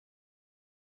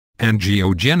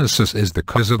Angiogenesis is the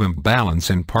cause of imbalance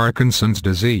in Parkinson's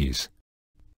disease.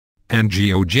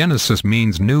 Angiogenesis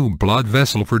means new blood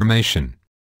vessel formation.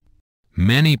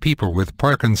 Many people with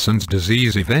Parkinson's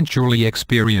disease eventually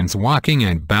experience walking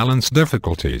and balance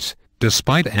difficulties,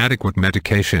 despite adequate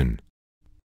medication.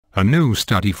 A new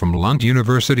study from Lund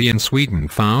University in Sweden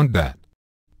found that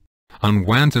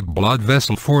unwanted blood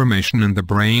vessel formation in the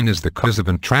brain is the cause of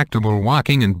intractable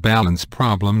walking and balance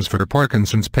problems for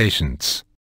Parkinson's patients.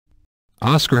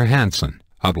 Oscar Hansen,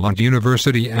 of Lund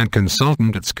University and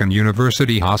consultant at Skåne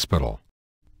University Hospital.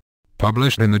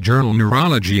 Published in the journal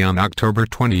Neurology on October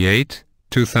 28,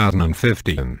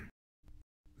 2015.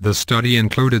 The study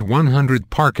included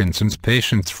 100 Parkinson's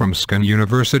patients from Skåne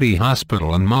University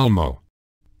Hospital in Malmö.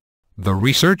 The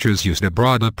researchers used a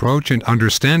broad approach in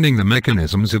understanding the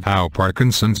mechanisms of how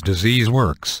Parkinson's disease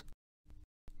works.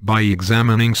 By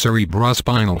examining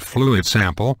cerebrospinal fluid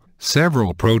sample,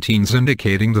 several proteins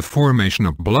indicating the formation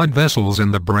of blood vessels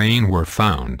in the brain were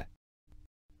found.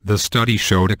 The study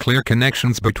showed a clear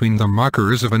connections between the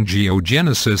markers of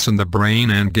angiogenesis in the brain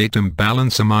and gait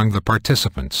imbalance among the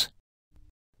participants.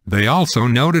 They also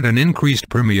noted an increased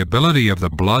permeability of the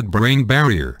blood-brain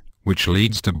barrier, which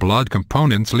leads to blood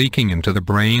components leaking into the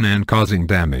brain and causing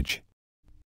damage.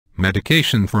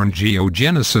 Medication for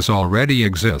angiogenesis already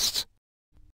exists.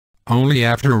 Only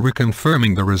after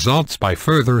reconfirming the results by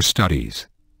further studies.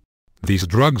 These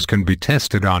drugs can be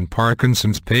tested on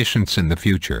Parkinson's patients in the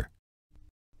future.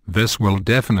 This will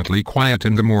definitely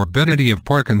quieten the morbidity of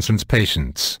Parkinson's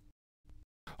patients.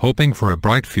 Hoping for a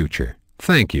bright future.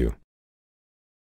 Thank you.